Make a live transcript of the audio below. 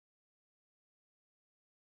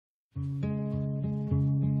There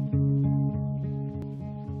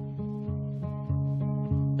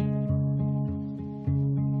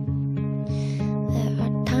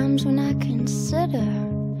are times when I consider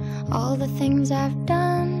all the things I've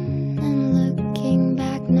done, and looking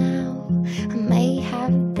back now, I may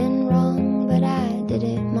have been wrong, but I did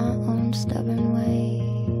it my own stubborn way,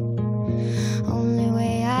 only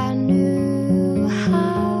way I knew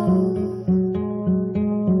how.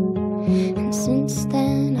 And since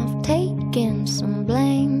then I've taken some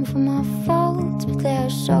blame for my faults, but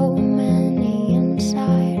there's so many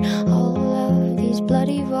inside all of these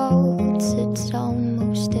bloody vaults, it's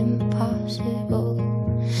almost impossible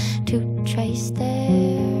to trace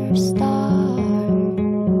their stars.